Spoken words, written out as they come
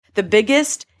The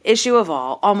biggest issue of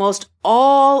all, almost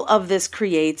all of this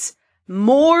creates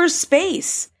more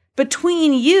space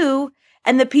between you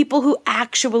and the people who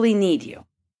actually need you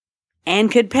and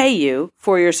could pay you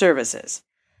for your services.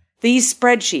 These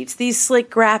spreadsheets, these slick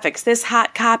graphics, this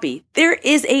hot copy, there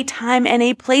is a time and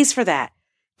a place for that.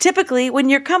 Typically when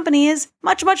your company is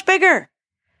much, much bigger.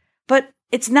 But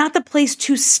it's not the place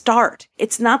to start.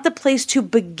 It's not the place to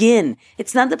begin.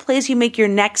 It's not the place you make your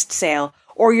next sale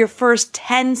or your first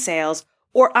 10 sales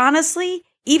or honestly,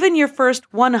 even your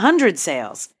first 100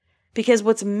 sales. Because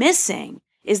what's missing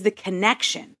is the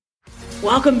connection.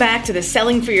 Welcome back to the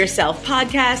Selling for Yourself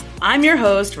podcast. I'm your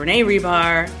host, Renee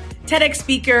Rebar, TEDx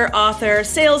speaker, author,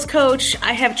 sales coach.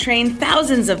 I have trained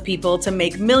thousands of people to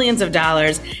make millions of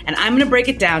dollars, and I'm going to break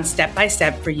it down step by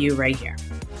step for you right here.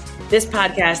 This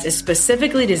podcast is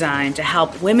specifically designed to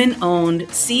help women-owned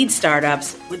seed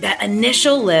startups with that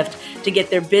initial lift to get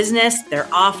their business, their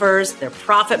offers, their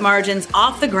profit margins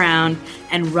off the ground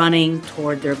and running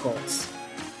toward their goals.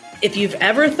 If you've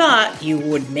ever thought you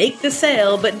would make the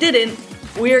sale but didn't,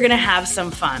 we're going to have some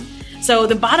fun. So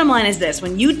the bottom line is this: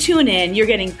 when you tune in, you're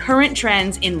getting current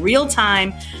trends in real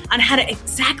time on how to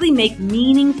exactly make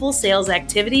meaningful sales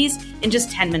activities in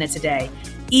just 10 minutes a day,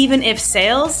 even if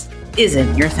sales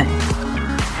isn't your thing.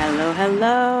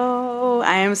 Hello.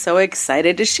 I am so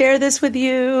excited to share this with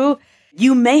you.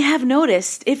 You may have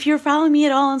noticed if you're following me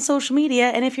at all on social media,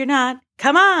 and if you're not,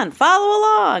 come on, follow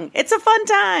along. It's a fun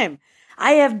time.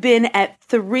 I have been at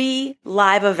 3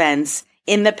 live events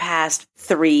in the past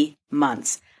 3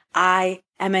 months. I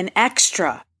am an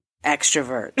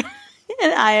extrovert,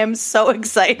 and I am so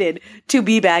excited to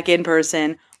be back in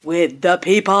person with the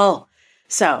people.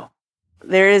 So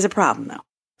there is a problem though.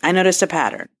 I noticed a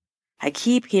pattern. I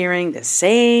keep hearing the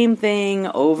same thing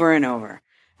over and over.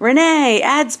 Renee,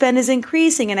 ad spend is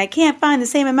increasing and I can't find the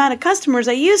same amount of customers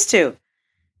I used to.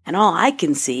 And all I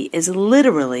can see is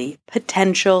literally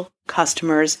potential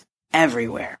customers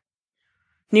everywhere.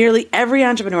 Nearly every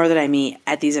entrepreneur that I meet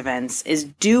at these events is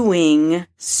doing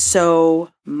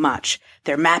so much.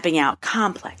 They're mapping out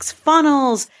complex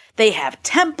funnels. They have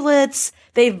templates.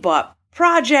 They've bought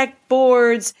project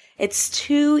boards. It's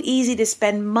too easy to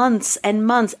spend months and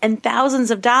months and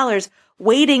thousands of dollars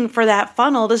waiting for that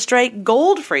funnel to strike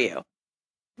gold for you.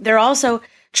 They're also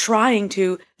trying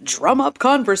to drum up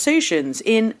conversations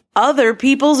in other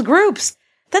people's groups.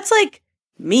 That's like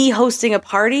me hosting a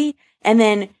party and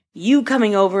then you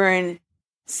coming over and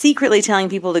secretly telling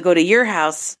people to go to your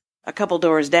house a couple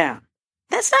doors down.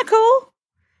 That's not cool,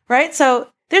 right? So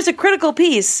there's a critical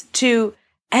piece to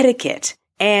etiquette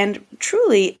and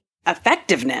truly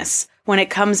effectiveness when it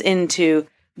comes into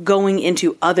going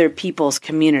into other people's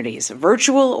communities,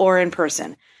 virtual or in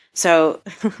person. So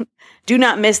do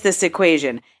not miss this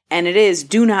equation. And it is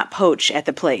do not poach at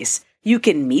the place. You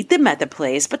can meet them at the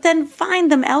place, but then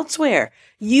find them elsewhere.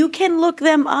 You can look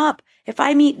them up. If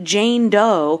I meet Jane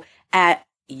Doe at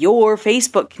your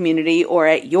Facebook community or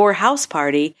at your house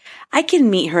party, I can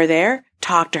meet her there,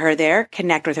 talk to her there,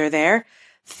 connect with her there.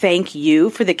 Thank you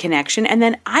for the connection. And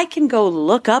then I can go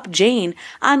look up Jane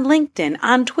on LinkedIn,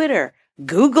 on Twitter,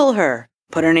 Google her,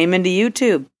 put her name into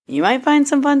YouTube. You might find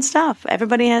some fun stuff.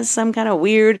 Everybody has some kind of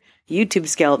weird YouTube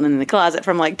skeleton in the closet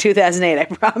from like 2008, I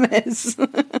promise.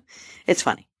 It's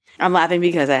funny. I'm laughing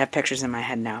because I have pictures in my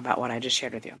head now about what I just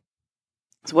shared with you.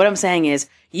 So what I'm saying is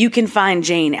you can find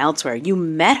Jane elsewhere. You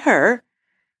met her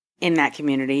in that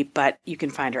community, but you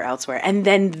can find her elsewhere. And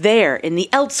then there in the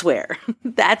elsewhere,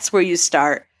 that's where you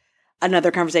start another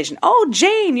conversation. Oh,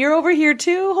 Jane, you're over here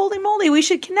too? Holy moly, we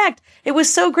should connect. It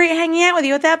was so great hanging out with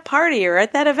you at that party or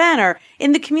at that event or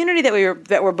in the community that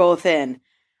we're both in.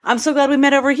 I'm so glad we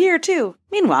met over here too.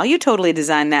 Meanwhile, you totally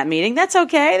designed that meeting. That's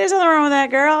okay. There's nothing wrong with that,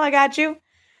 girl. I got you.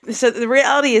 So the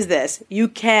reality is this. You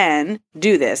can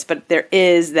do this, but there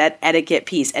is that etiquette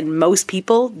piece. And most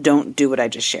people don't do what I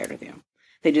just shared with you.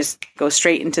 They just go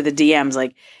straight into the DMs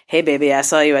like, hey, baby, I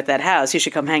saw you at that house. You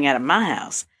should come hang out at my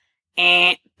house.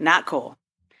 Not cool.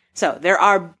 So there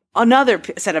are another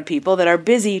set of people that are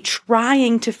busy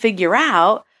trying to figure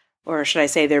out, or should I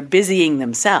say they're busying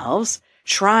themselves,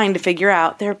 trying to figure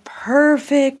out their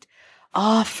perfect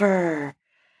offer.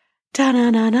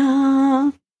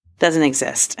 Da-da-da-da. Doesn't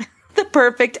exist. The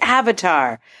perfect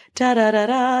avatar.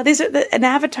 Da-da-da-da. An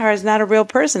avatar is not a real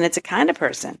person. It's a kind of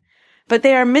person. But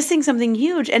they are missing something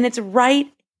huge, and it's right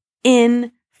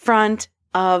in front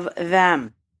of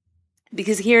them.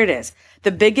 Because here it is.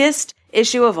 The biggest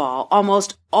issue of all,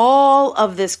 almost all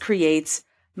of this creates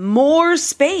more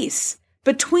space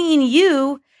between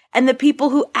you and the people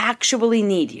who actually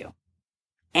need you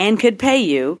and could pay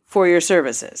you for your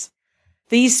services.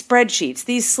 these spreadsheets,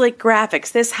 these slick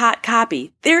graphics, this hot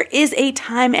copy. There is a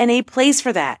time and a place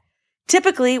for that.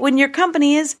 Typically when your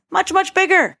company is much, much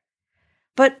bigger.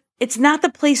 But it's not the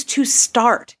place to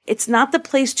start. It's not the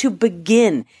place to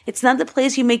begin. It's not the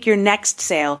place you make your next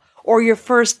sale or your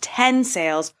first 10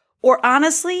 sales or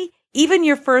honestly, even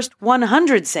your first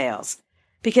 100 sales.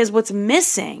 Because what's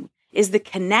missing is the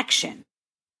connection.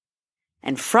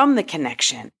 And from the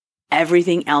connection,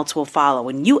 everything else will follow.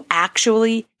 When you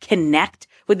actually connect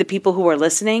with the people who are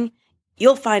listening,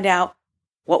 you'll find out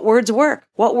what words work,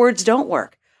 what words don't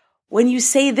work. When you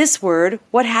say this word,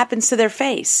 what happens to their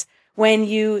face? When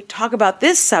you talk about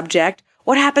this subject,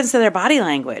 what happens to their body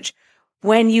language?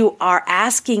 When you are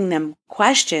asking them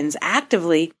questions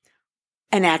actively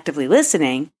and actively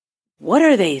listening, what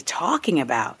are they talking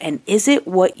about? And is it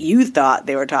what you thought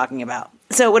they were talking about?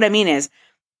 So what I mean is,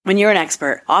 when you're an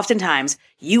expert, oftentimes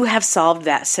you have solved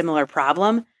that similar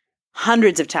problem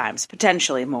hundreds of times,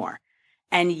 potentially more.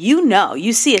 And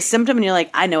you see a symptom and you're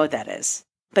like, I know what that is.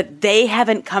 But they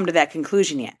haven't come to that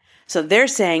conclusion yet. So they're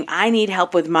saying, I need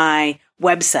help with my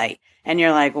website. And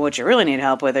you're like, well, what you really need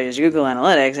help with is Google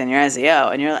Analytics and your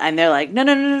SEO. And they're like,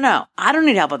 no. I don't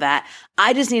need help with that.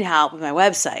 I just need help with my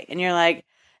website. And you're like,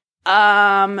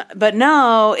 but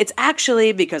no, it's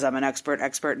actually because I'm an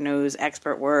expert news,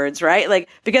 expert words, right? Like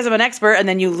because I'm an expert and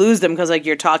then you lose them because like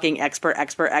you're talking expert,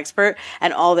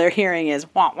 and all they're hearing is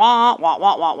wah, wah, wah,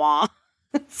 wah, wah, wah.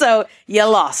 So you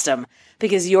lost them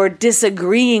because you're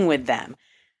disagreeing with them,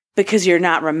 because you're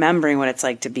not remembering what it's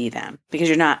like to be them, because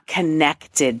you're not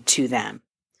connected to them.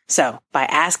 So by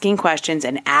asking questions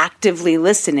and actively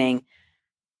listening,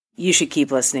 you should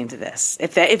keep listening to this.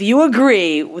 If you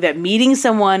agree that meeting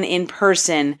someone in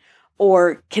person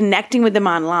or connecting with them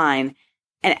online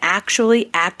and actually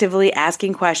actively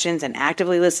asking questions and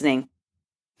actively listening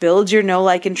builds your know,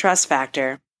 like, and trust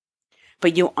factor,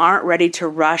 but you aren't ready to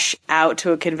rush out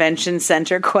to a convention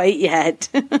center quite yet,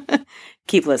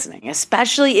 keep listening,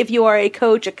 especially if you are a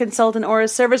coach, a consultant, or a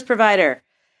service provider.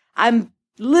 I'm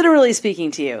literally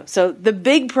speaking to you. So the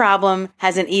big problem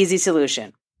has an easy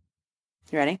solution.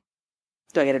 You ready?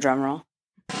 Do I get a drum roll?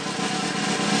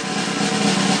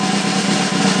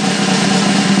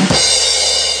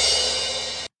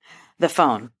 The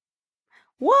phone.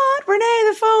 What, Renee,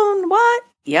 the phone? What?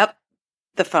 Yep,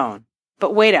 the phone.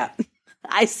 But wait up.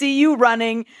 I see you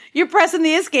running. You're pressing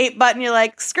the escape button. You're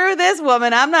like, screw this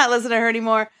woman. I'm not listening to her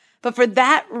anymore. But for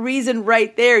that reason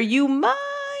right there, you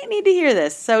might need to hear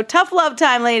this. So tough love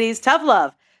time, ladies. Tough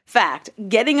love. Fact,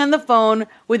 getting on the phone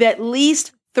with at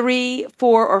least 3,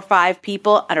 4, or 5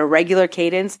 people on a regular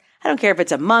cadence. I don't care if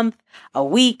it's a month, a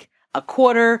week, a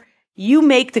quarter. You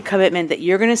make the commitment that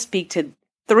you're going to speak to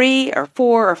 3 or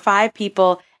 4 or 5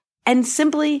 people and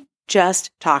simply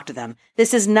just talk to them.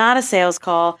 This is not a sales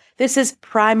call. This is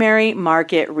primary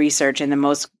market research in the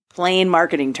most plain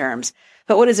marketing terms.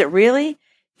 But what is it really?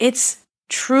 It's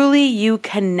truly you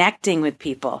connecting with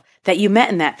people that you met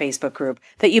in that Facebook group,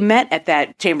 that you met at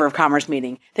that Chamber of Commerce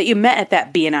meeting, that you met at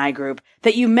that B&I group,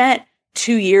 that you met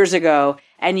 2 years ago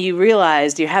and you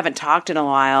realized you haven't talked in a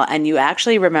while and you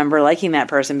actually remember liking that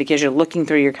person because you're looking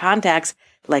through your contacts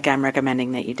like I'm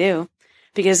recommending that you do.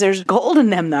 Because there's gold in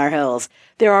them thar hills.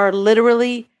 There are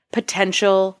literally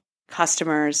potential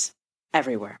customers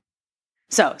everywhere.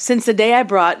 So since the day I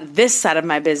brought this side of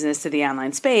my business to the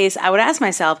online space, I would ask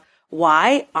myself,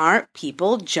 why aren't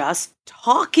people just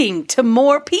talking to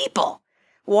more people?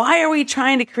 Why are we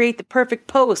trying to create the perfect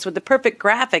post with the perfect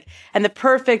graphic and the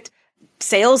perfect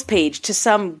sales page to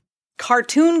some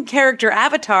cartoon character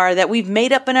avatar that we've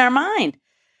made up in our mind?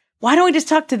 Why don't we just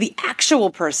talk to the actual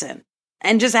person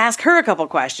and just ask her a couple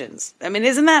questions? I mean,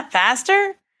 isn't that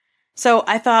faster? So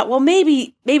I thought, well,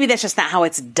 maybe that's just not how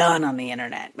it's done on the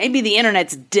internet. Maybe the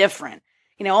internet's different.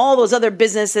 You know, all those other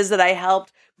businesses that I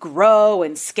helped grow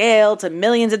and scale to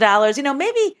millions of dollars,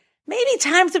 maybe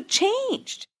times have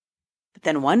changed. But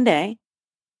then one day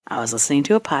I was listening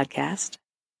to a podcast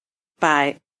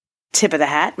by tip of the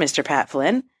hat, Mr. Pat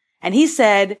Flynn, and he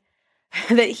said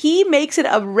that he makes it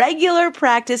a regular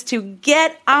practice to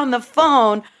get on the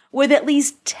phone with at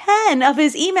least 10 of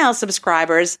his email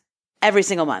subscribers every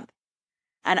single month.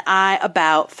 And I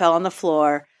about fell on the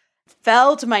floor,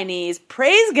 fell to my knees.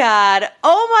 Praise God.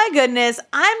 Oh my goodness.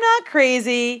 I'm not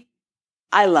crazy.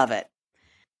 I love it.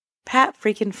 Pat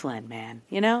freaking Flynn, man.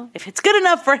 If it's good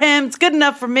enough for him, it's good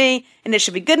enough for me, and it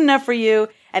should be good enough for you.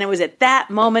 And it was at that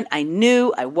moment I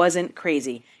knew I wasn't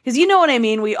crazy. Because you know what I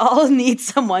mean? We all need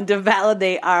someone to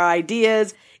validate our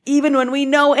ideas, even when we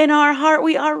know in our heart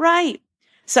we are right.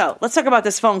 So let's talk about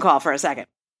this phone call for a second.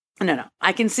 No.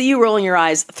 I can see you rolling your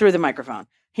eyes through the microphone.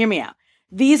 Hear me out.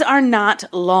 These are not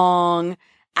long,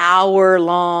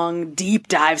 hour-long deep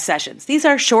dive sessions. These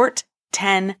are short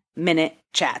 10-minute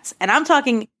chats. And I'm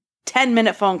talking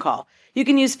 10-minute phone call. You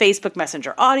can use Facebook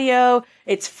Messenger audio.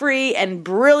 It's free and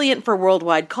brilliant for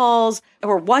worldwide calls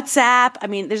or WhatsApp. I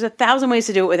mean, there's 1,000 ways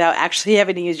to do it without actually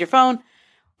having to use your phone,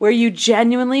 where you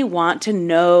genuinely want to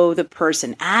know the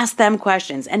person, ask them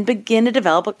questions, and begin to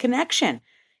develop a connection.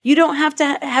 You don't have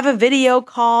to have a video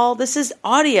call. This is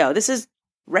audio. This is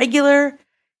regular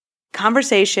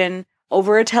conversation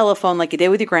over a telephone like you did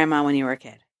with your grandma when you were a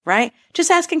kid, right?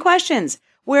 Just asking questions.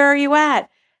 Where are you at?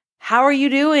 How are you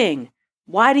doing?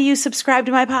 Why do you subscribe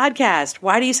to my podcast?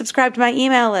 Why do you subscribe to my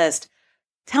email list?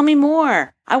 Tell me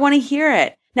more. I want to hear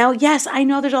it. Now, yes, I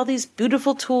know there's all these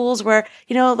beautiful tools where,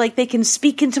 like they can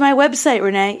speak into my website,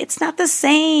 Renee. It's not the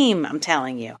same, I'm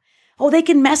telling you. Oh, they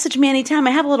can message me anytime.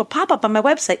 I have a little pop-up on my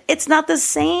website. It's not the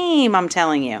same, I'm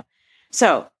telling you.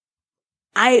 So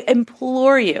I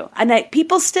implore you, and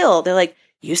people still, they're like,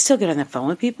 you still get on the phone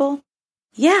with people?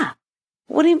 Yeah.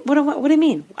 What do you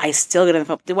mean? I still get on the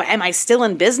phone. Am I still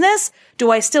in business?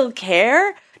 Do I still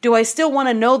care? Do I still want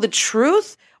to know the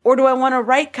truth? Or do I want to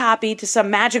write copy to some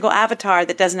magical avatar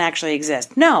that doesn't actually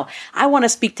exist? No, I want to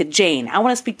speak to Jane. I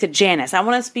want to speak to Janice. I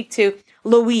want to speak to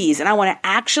Louise, and I want to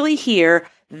actually hear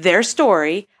their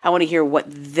story. I want to hear what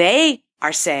they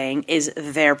are saying is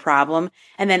their problem.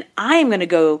 And then I am going to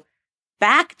go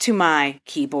back to my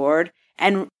keyboard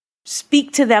and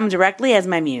speak to them directly as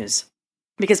my muse.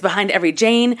 Because behind every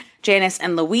Jane, Janice,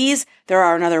 and Louise, there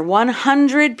are another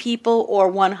 100 people or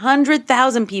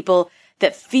 100,000 people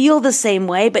that feel the same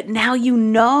way, but now you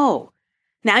know.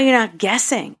 Now you're not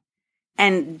guessing.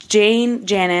 And Jane,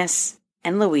 Janice,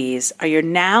 and Louise are your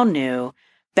now new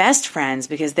best friends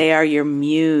because they are your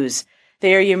muse.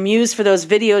 They are your muse for those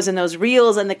videos and those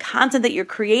reels and the content that you're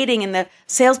creating and the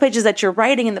sales pages that you're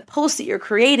writing and the posts that you're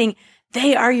creating.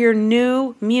 They are your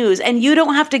new muse, and you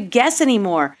don't have to guess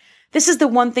anymore. This is the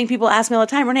one thing people ask me all the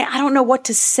time, Renee, I don't know what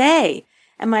to say.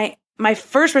 And my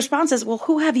first response is, well,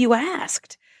 who have you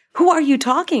asked? Who are you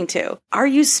talking to? Are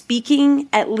you speaking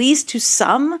at least to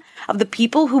some of the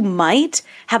people who might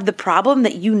have the problem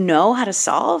that you know how to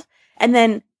solve? And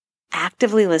then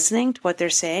actively listening to what they're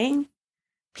saying?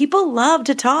 People love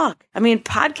to talk. I mean,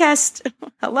 podcast,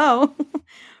 hello,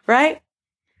 right?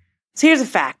 So here's a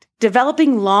fact.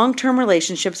 Developing long-term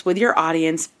relationships with your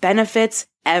audience benefits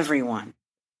everyone.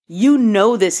 You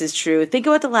know this is true. Think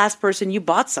about the last person you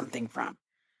bought something from,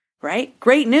 right?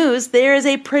 Great news. There is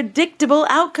a predictable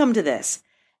outcome to this.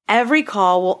 Every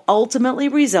call will ultimately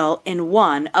result in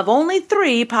one of only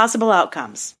 3 possible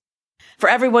outcomes. For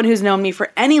everyone who's known me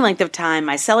for any length of time,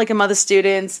 my Sell Like a Mother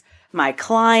students, my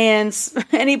clients,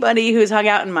 anybody who's hung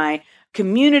out in my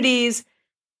communities,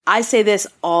 I say this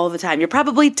all the time. You're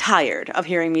probably tired of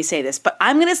hearing me say this, but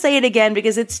I'm going to say it again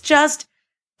because it's just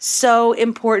so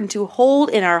important to hold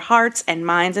in our hearts and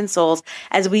minds and souls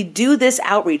as we do this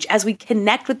outreach, as we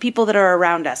connect with people that are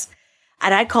around us.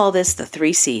 And I call this the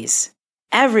 3 C's.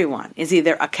 Everyone is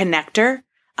either a connector,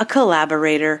 a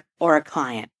collaborator, or a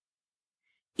client.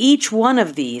 Each one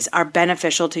of these are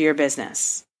beneficial to your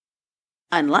business.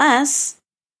 Unless,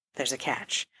 there's a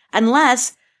catch,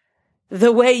 unless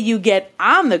the way you get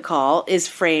on the call is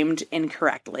framed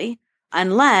incorrectly,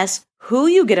 unless who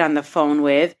you get on the phone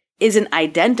with isn't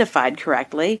identified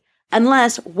correctly,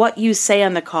 unless what you say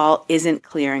on the call isn't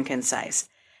clear and concise.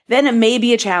 Then it may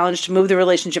be a challenge to move the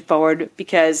relationship forward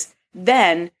because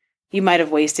then you might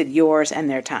have wasted yours and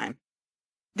their time.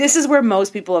 This is where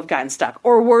most people have gotten stuck,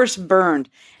 or worse, burned.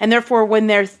 And therefore, when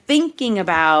they're thinking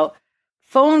about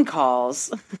phone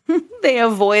calls, they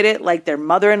avoid it like their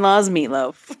mother-in-law's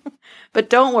meatloaf. But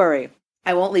don't worry,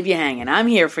 I won't leave you hanging. I'm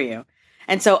here for you.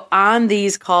 And so on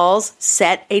these calls,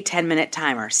 set a 10-minute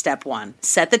timer. Step 1,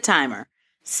 set the timer.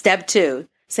 Step 2,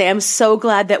 say, I'm so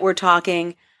glad that we're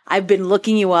talking. I've been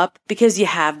looking you up because you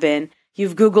have been.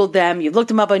 You've Googled them. You've looked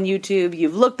them up on YouTube.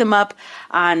 You've looked them up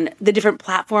on the different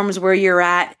platforms where you're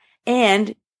at.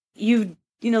 And you've,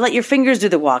 let your fingers do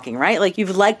the walking, right? Like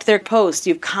you've liked their posts.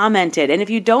 You've commented. And if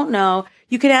you don't know,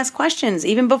 you can ask questions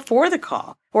even before the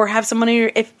call or have someone in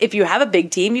your, if you have a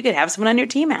big team, you could have someone on your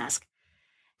team ask.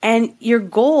 And your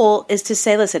goal is to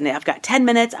say, listen, I've got 10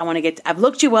 minutes. I've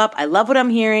looked you up. I love what I'm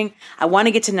hearing. I want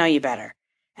to get to know you better.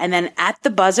 And then at the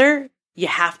buzzer, you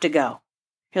have to go.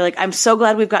 You're like, I'm so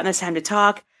glad we've gotten this time to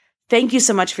talk. Thank you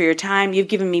so much for your time. You've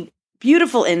given me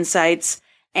beautiful insights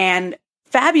and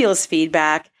fabulous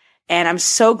feedback. And I'm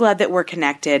so glad that we're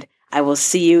connected. I will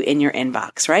see you in your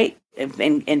inbox, right?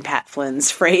 In Pat Flynn's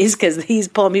phrase, because he's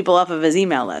pulling people off of his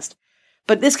email list.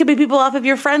 But this could be people off of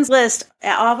your friends list,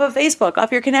 off of Facebook,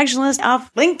 off your connection list,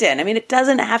 off LinkedIn. I mean, it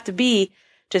doesn't have to be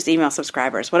just email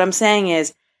subscribers. What I'm saying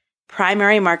is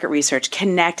primary market research,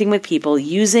 connecting with people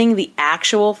using the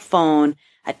actual phone,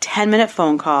 a 10-minute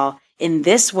phone call in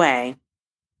this way,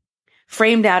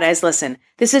 framed out as, listen,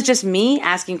 this is just me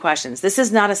asking questions. This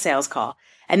is not a sales call.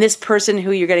 And this person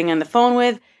who you're getting on the phone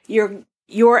with,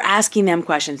 you're asking them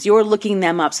questions. You're looking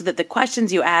them up so that the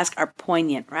questions you ask are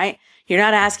poignant, right? You're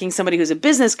not asking somebody who's a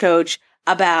business coach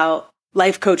about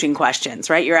life coaching questions,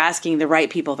 right? You're asking the right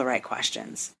people the right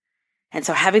questions. And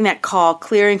so having that call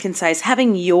clear and concise,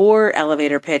 having your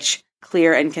elevator pitch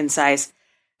clear and concise.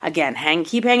 Again,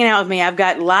 keep hanging out with me. I've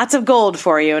got lots of gold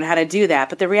for you on how to do that.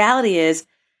 But the reality is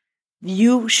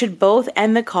you should both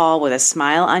end the call with a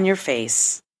smile on your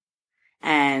face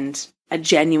and a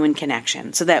genuine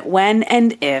connection so that when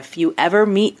and if you ever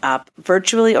meet up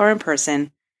virtually or in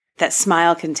person, that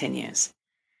smile continues.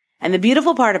 And the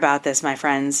beautiful part about this, my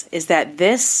friends, is that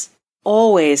this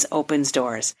always opens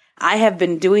doors. I have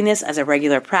been doing this as a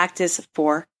regular practice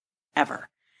forever.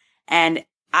 And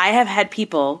I have had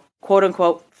people, quote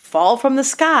unquote, fall from the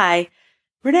sky.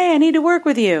 Renee, I need to work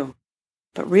with you.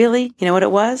 But really, you know what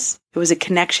it was? It was a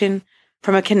connection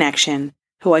from a connection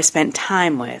who I spent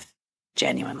time with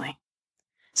genuinely.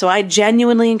 So I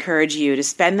genuinely encourage you to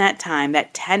spend that time,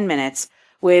 that 10 minutes,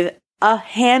 with a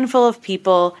handful of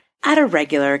people at a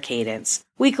regular cadence.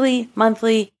 Weekly,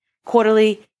 monthly,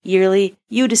 quarterly, yearly,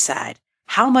 you decide.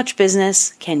 How much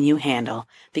business can you handle?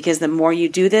 Because the more you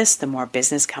do this, the more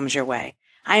business comes your way.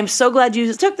 I am so glad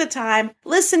you took the time,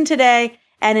 listen today,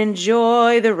 and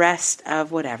enjoy the rest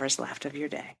of whatever's left of your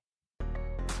day.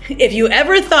 If you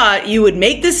ever thought you would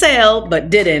make the sale but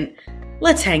didn't,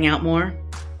 let's hang out more.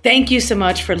 Thank you so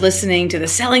much for listening to the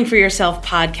Selling for Yourself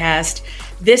podcast.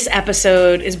 This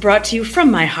episode is brought to you from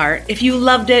my heart. If you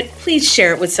loved it, please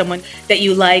share it with someone that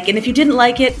you like. And if you didn't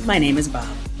like it, my name is Bob.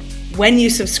 When you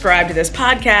subscribe to this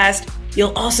podcast,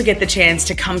 you'll also get the chance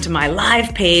to come to my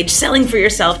live page,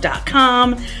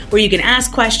 sellingforyourself.com, where you can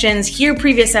ask questions, hear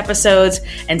previous episodes,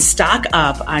 and stock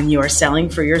up on your Selling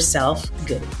for Yourself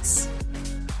goodies.